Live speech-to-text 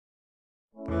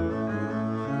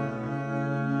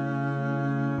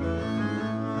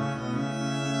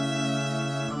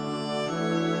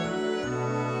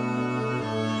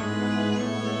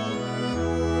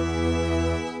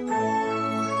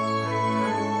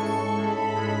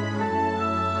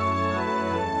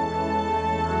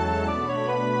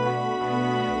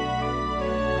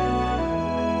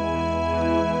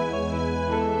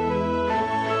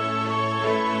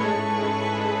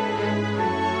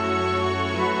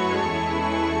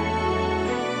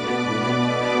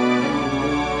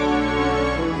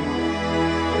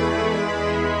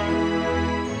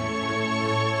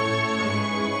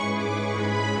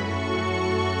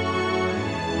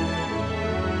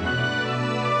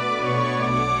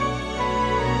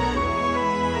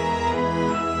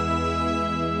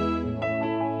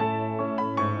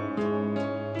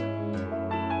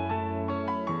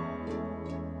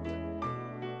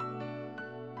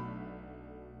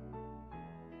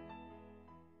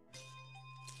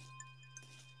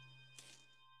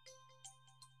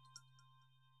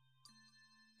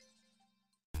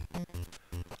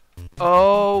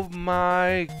Oh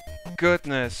my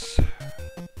goodness.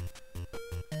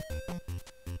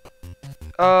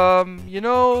 You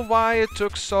know why it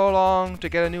took so long to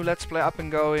get a new Let's Play up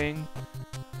and going?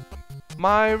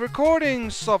 My recording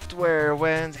software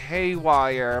went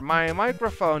haywire, my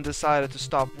microphone decided to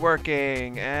stop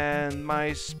working, and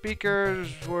my speakers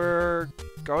were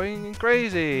going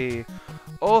crazy.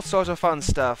 All sorts of fun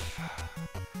stuff.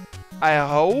 I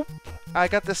hope I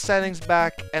got the settings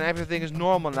back and everything is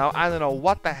normal now. I don't know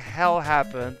what the hell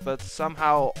happened, but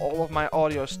somehow all of my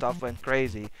audio stuff went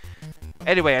crazy.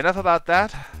 Anyway, enough about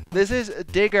that. This is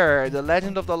Digger, the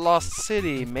Legend of the Lost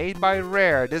City, made by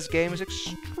Rare. This game is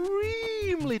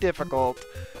extremely difficult.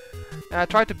 I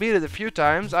tried to beat it a few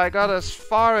times. I got as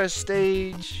far as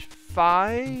stage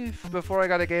 5 before I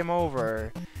got a game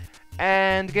over.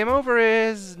 And game over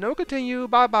is no continue,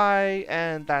 bye bye,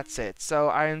 and that's it. So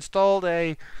I installed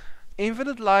a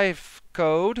infinite life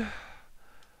code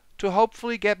to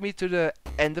hopefully get me to the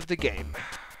end of the game.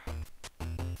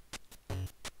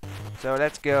 So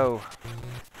let's go.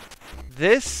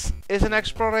 This is an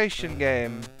exploration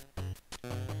game.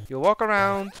 You walk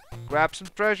around, grab some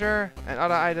treasure and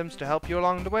other items to help you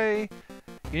along the way.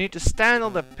 You need to stand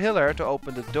on the pillar to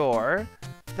open the door,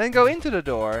 then go into the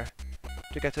door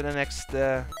to get to the next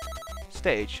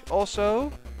stage.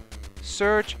 Also,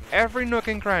 search every nook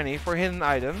and cranny for hidden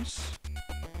items.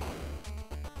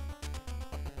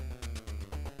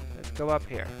 Let's go up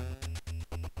here.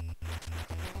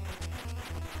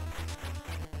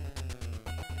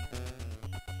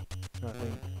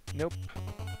 Nothing. Nope.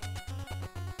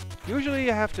 Usually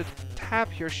you have to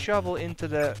tap your shovel into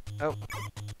the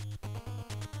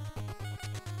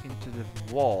into the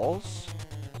walls.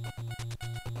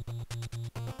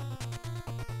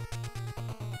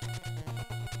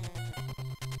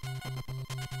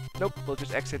 Nope, we'll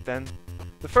just exit then.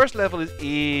 The first level is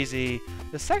easy.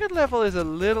 The second level is a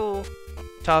little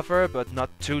tougher, but not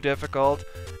too difficult.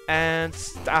 And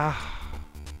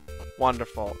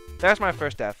wonderful. There's my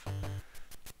first death.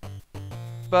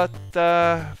 But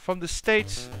from the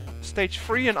stage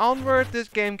 3 and onward, this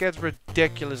game gets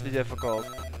ridiculously difficult.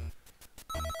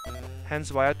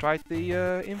 Hence why I tried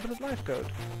the infinite life code.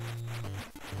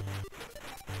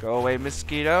 Go away,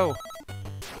 mosquito.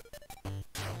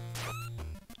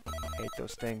 Hate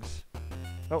those things.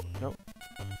 Oh, no.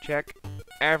 Check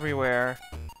everywhere.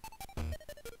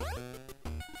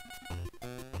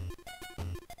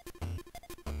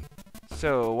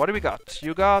 So, what do we got?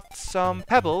 You got some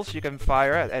pebbles you can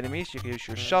fire at enemies. You can use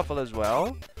your shovel as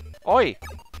well. Oi!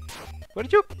 Where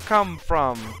did you come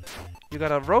from? You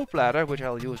got a rope ladder, which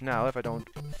I'll use now if I don't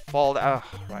fall down.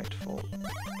 Right,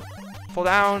 fall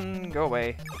down, go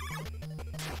away.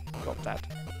 Got that.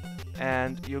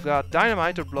 And you got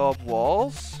dynamite to blow up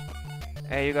walls.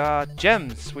 And you got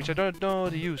gems, which I don't know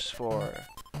the use for.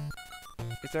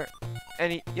 Is there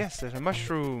any... Yes, there's a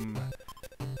mushroom.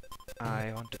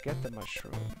 I want to get the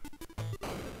mushroom.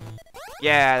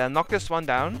 Yeah, then knock this one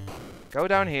down. Go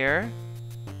down here.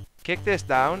 Kick this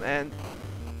down and...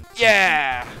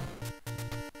 Yeah!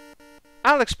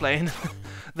 I'll explain.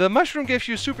 The mushroom gives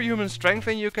you superhuman strength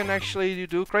and you can actually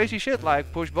do crazy shit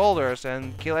like push boulders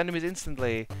and kill enemies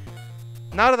instantly.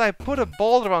 Now that I put a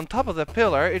boulder on top of the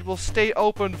pillar, it will stay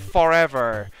open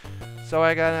forever. So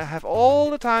I gotta have all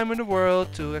the time in the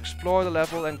world to explore the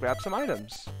level and grab some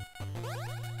items.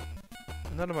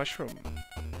 Another mushroom.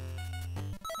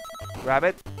 Grab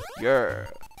it. Yeah.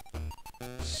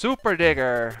 Super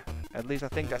Digger. At least I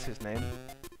think that's his name.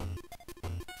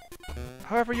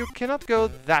 However, you cannot go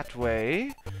that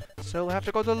way, so we'll have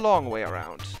to go the long way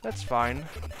around. That's fine.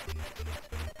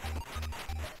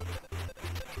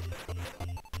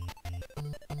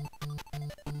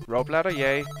 Rope ladder,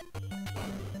 yay.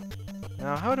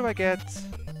 Now, how do I get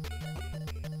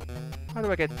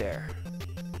there?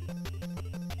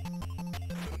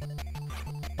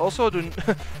 Also,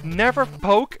 never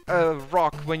poke a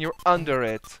rock when you're under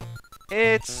it.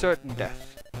 It's certain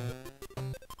death.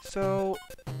 So,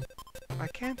 I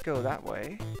can't go that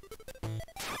way.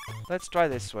 Let's try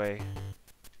this way.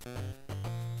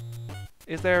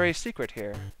 Is there a secret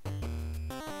here?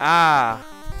 Ah,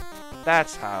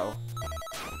 that's how.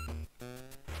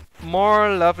 More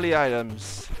lovely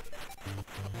items.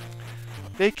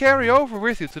 They carry over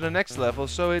with you to the next level,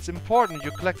 so it's important you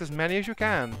collect as many as you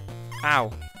can.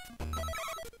 Ow.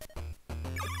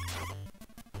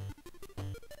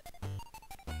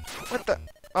 What the?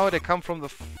 Oh, they come from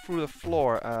through the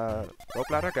floor. Rope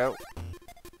ladder, go.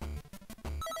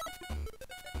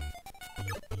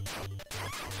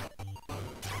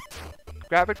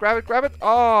 Grab it, grab it, grab it!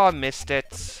 Oh, I missed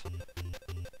it.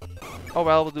 Oh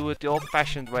well, we'll do it the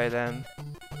old-fashioned way then.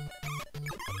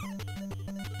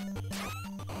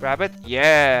 Grab it.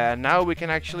 Yeah, now we can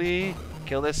actually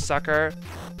kill this sucker.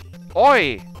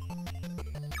 Oi!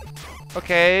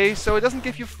 Okay, so it doesn't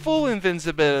give you full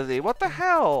invincibility. What the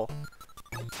hell?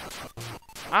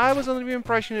 I was under the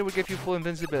impression it would give you full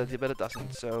invincibility, but it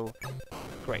doesn't, so...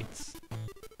 Great.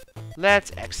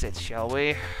 Let's exit, shall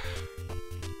we?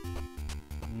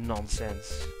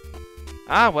 Nonsense.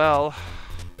 Ah, well.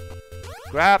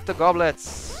 Grab the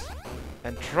goblets.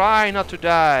 And try not to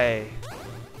die.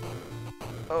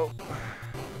 Oh.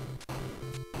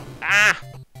 Ah!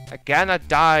 Again, I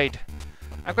died.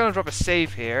 I'm gonna drop a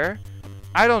save here.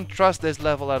 I don't trust this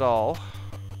level at all.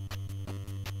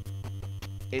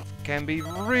 It can be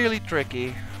really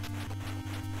tricky.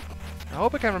 I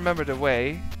hope I can remember the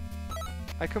way.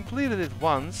 I completed it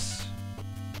once.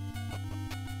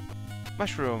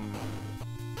 Mushroom.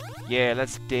 Yeah,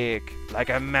 let's dig like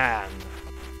a man.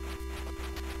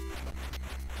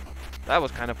 That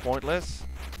was kind of pointless.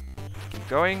 Keep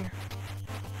going.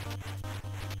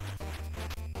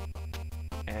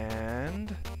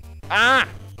 And... Ah!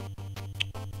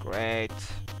 Great.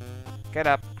 Get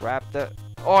up, grab the...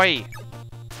 Oi!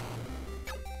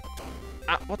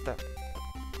 Ah, what the...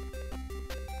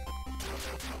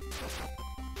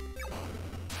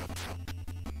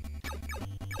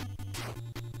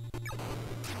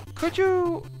 Could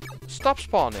you stop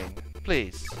spawning,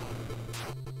 please?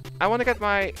 I want to get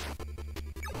my...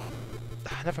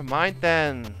 Never mind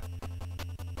then.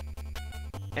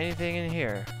 Anything in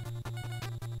here?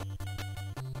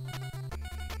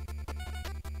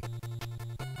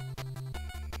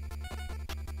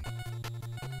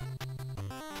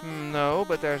 No,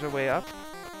 but there's a way up.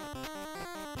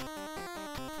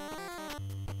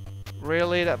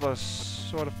 Really? That was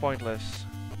sort of pointless.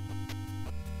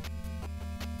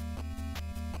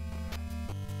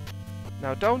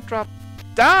 Now don't drop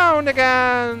down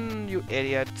again, you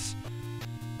idiots.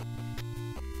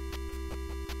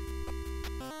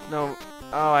 No.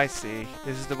 Oh, I see.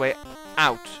 This is the way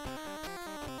out.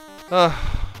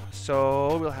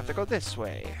 So we'll have to go this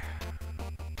way.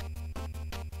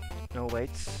 No, wait.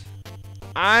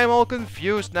 I'm all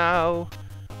confused now.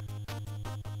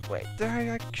 Wait, there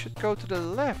I should go to the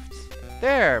left.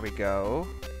 There we go.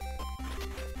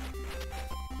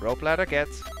 Rope ladder, get.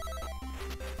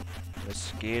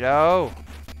 Mosquito.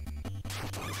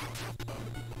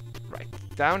 Right,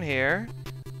 down here.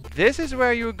 This is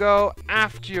where you go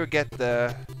after you get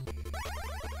the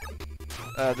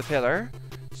pillar.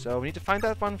 So we need to find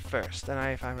that one first. And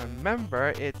if I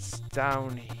remember, it's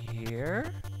down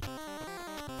here.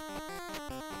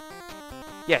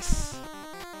 Yes.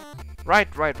 Right.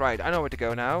 I know where to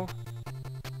go now.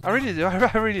 I really do.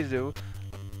 I really do.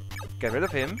 Get rid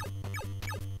of him.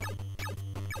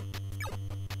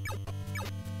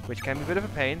 Which can be a bit of a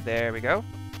pain. There we go.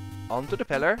 Onto the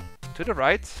pillar. To the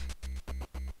right.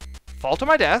 Fall to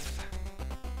my death.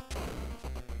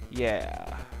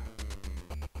 Yeah.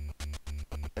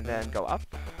 And then go up.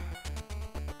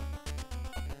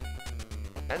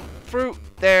 And through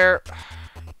there.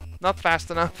 Not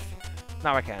fast enough.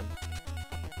 Now I can.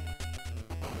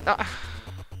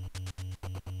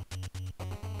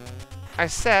 I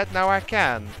said now I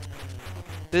can.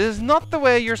 This is not the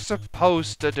way you're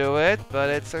supposed to do it, but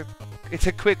it's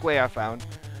a quick way I found.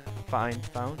 I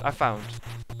found.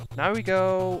 Now we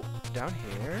go down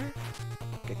here.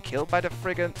 Get killed by the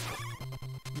friggin'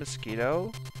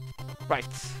 mosquito. Right.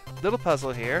 Little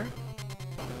puzzle here.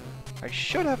 I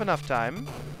should have enough time.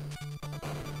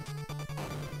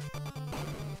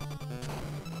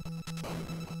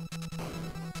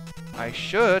 I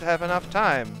should have enough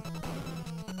time.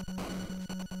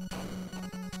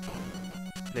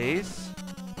 Please.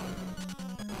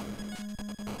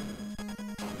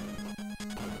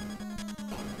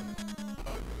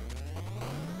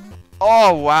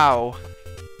 Oh, wow.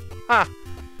 Ha!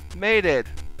 Made it.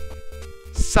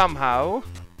 Somehow.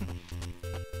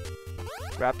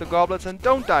 Grab the goblets and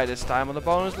don't die this time on the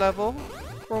bonus level.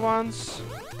 For once.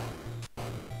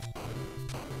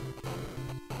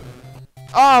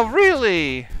 Oh,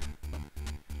 really?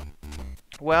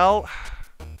 Well,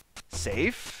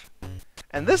 save.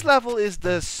 And this level is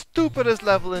the stupidest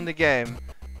level in the game.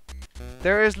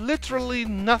 There is literally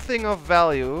nothing of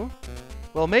value.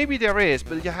 Well, maybe there is,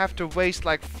 but you have to waste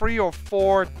like 3 or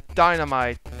 4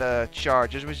 dynamite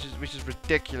charges, which is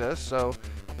ridiculous. So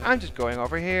I'm just going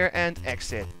over here and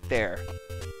exit. There.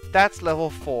 That's level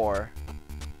 4.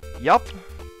 Yup.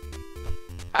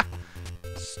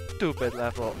 Stupid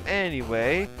level.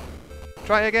 Anyway,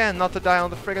 try again not to die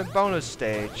on the friggin' bonus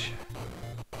stage.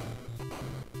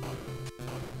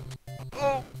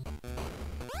 Oh!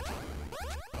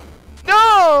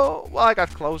 No! Well, I got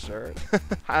closer.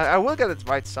 I will get it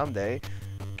right someday.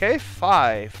 Cave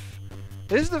 5.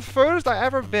 This is the furthest I've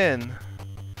ever been.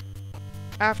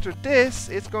 After this,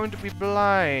 it's going to be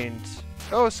blind.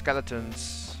 Oh,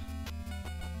 skeletons.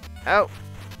 Oh.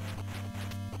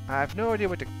 I have no idea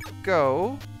where to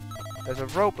go. There's a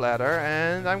rope ladder,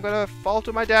 and I'm gonna fall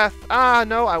to my death. Ah,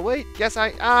 no, I wait. Yes,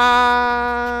 whoa.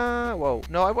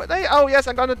 No, oh, yes,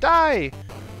 I'm gonna die.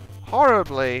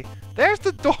 Horribly. There's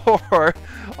the door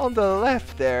on the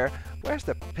left there. Where's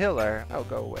the pillar? Oh,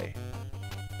 go away.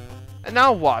 And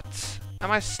now what? Am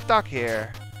I stuck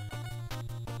here?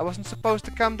 I wasn't supposed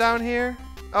to come down here?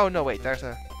 Oh, no, wait, there's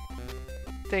a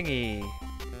thingy.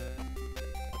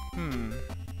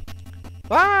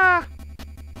 Ah!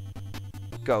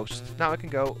 Ghost. Now I can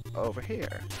go over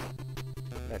here.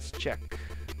 Let's check.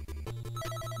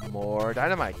 More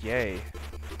dynamite, yay.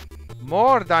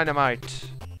 More dynamite!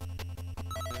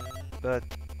 But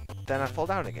then I fall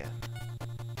down again.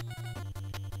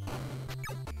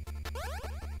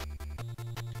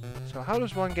 So how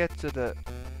does one get to the...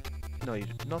 No,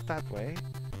 not that way.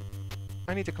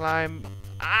 I need to climb...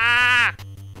 Ah!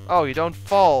 Oh, you don't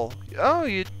fall. Oh,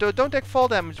 you don't take fall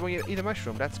damage when you eat a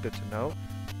mushroom. That's good to know.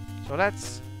 So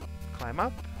let's climb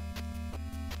up.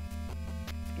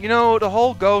 You know, the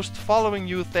whole ghost following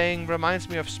you thing reminds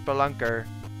me of Spelunker.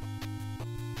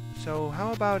 So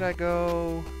how about I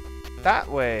go that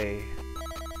way?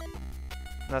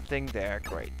 Nothing there,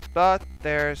 great. But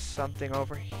there's something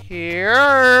over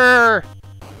here.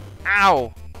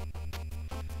 Ow!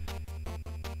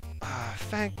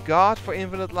 Thank God for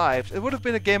infinite lives. It would have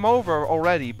been a game over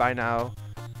already by now.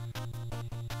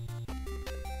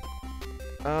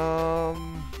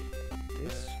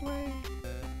 This way?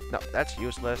 No, that's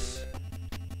useless.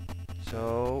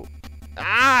 So...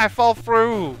 Ah, I fall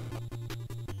through!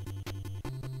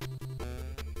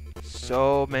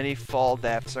 So many fall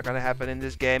deaths are gonna happen in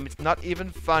this game. It's not even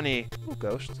funny. Ooh,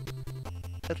 ghost.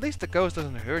 At least the ghost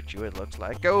doesn't hurt you, it looks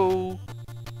like. Go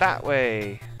that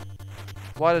way.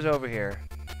 What is over here?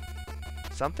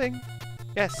 Something?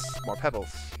 Yes, more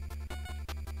pebbles.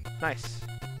 Nice.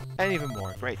 And even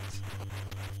more. Great.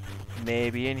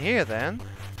 Maybe in here then?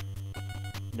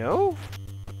 No?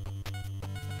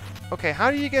 Okay,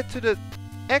 how do you get to the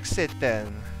exit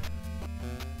then?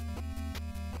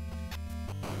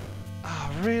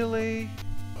 Ah, really?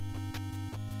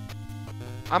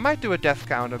 I might do a death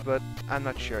counter, but I'm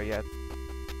not sure yet.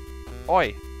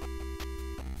 Oi!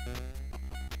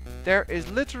 There is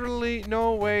literally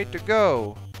no way to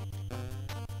go.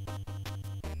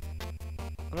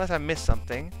 Unless I missed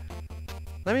something.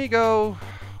 Let me go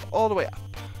all the way up.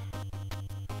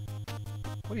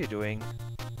 What are you doing?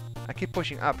 I keep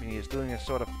pushing up and he's doing a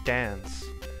sort of dance.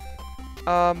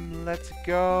 Let's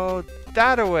go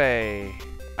that way.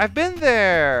 I've been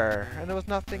there! And there was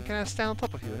nothing. Can I stand on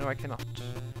top of you? No, I cannot.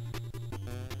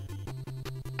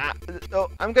 Ah, oh,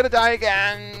 I'm gonna die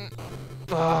again!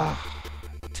 Ugh.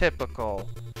 Typical.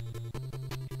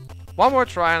 One more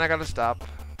try and I gotta stop.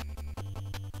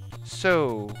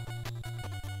 So...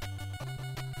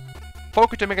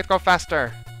 poke it to make it go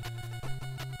faster.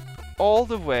 All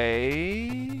the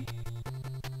way...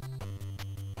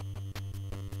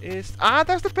 is... Ah,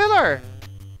 there's the pillar!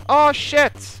 Oh,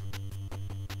 shit!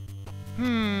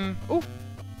 Ooh.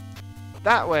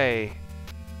 That way.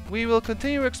 We will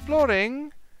continue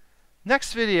exploring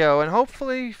next video and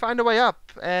hopefully find a way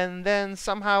up and then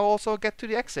somehow also get to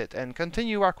the exit and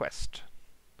continue our quest.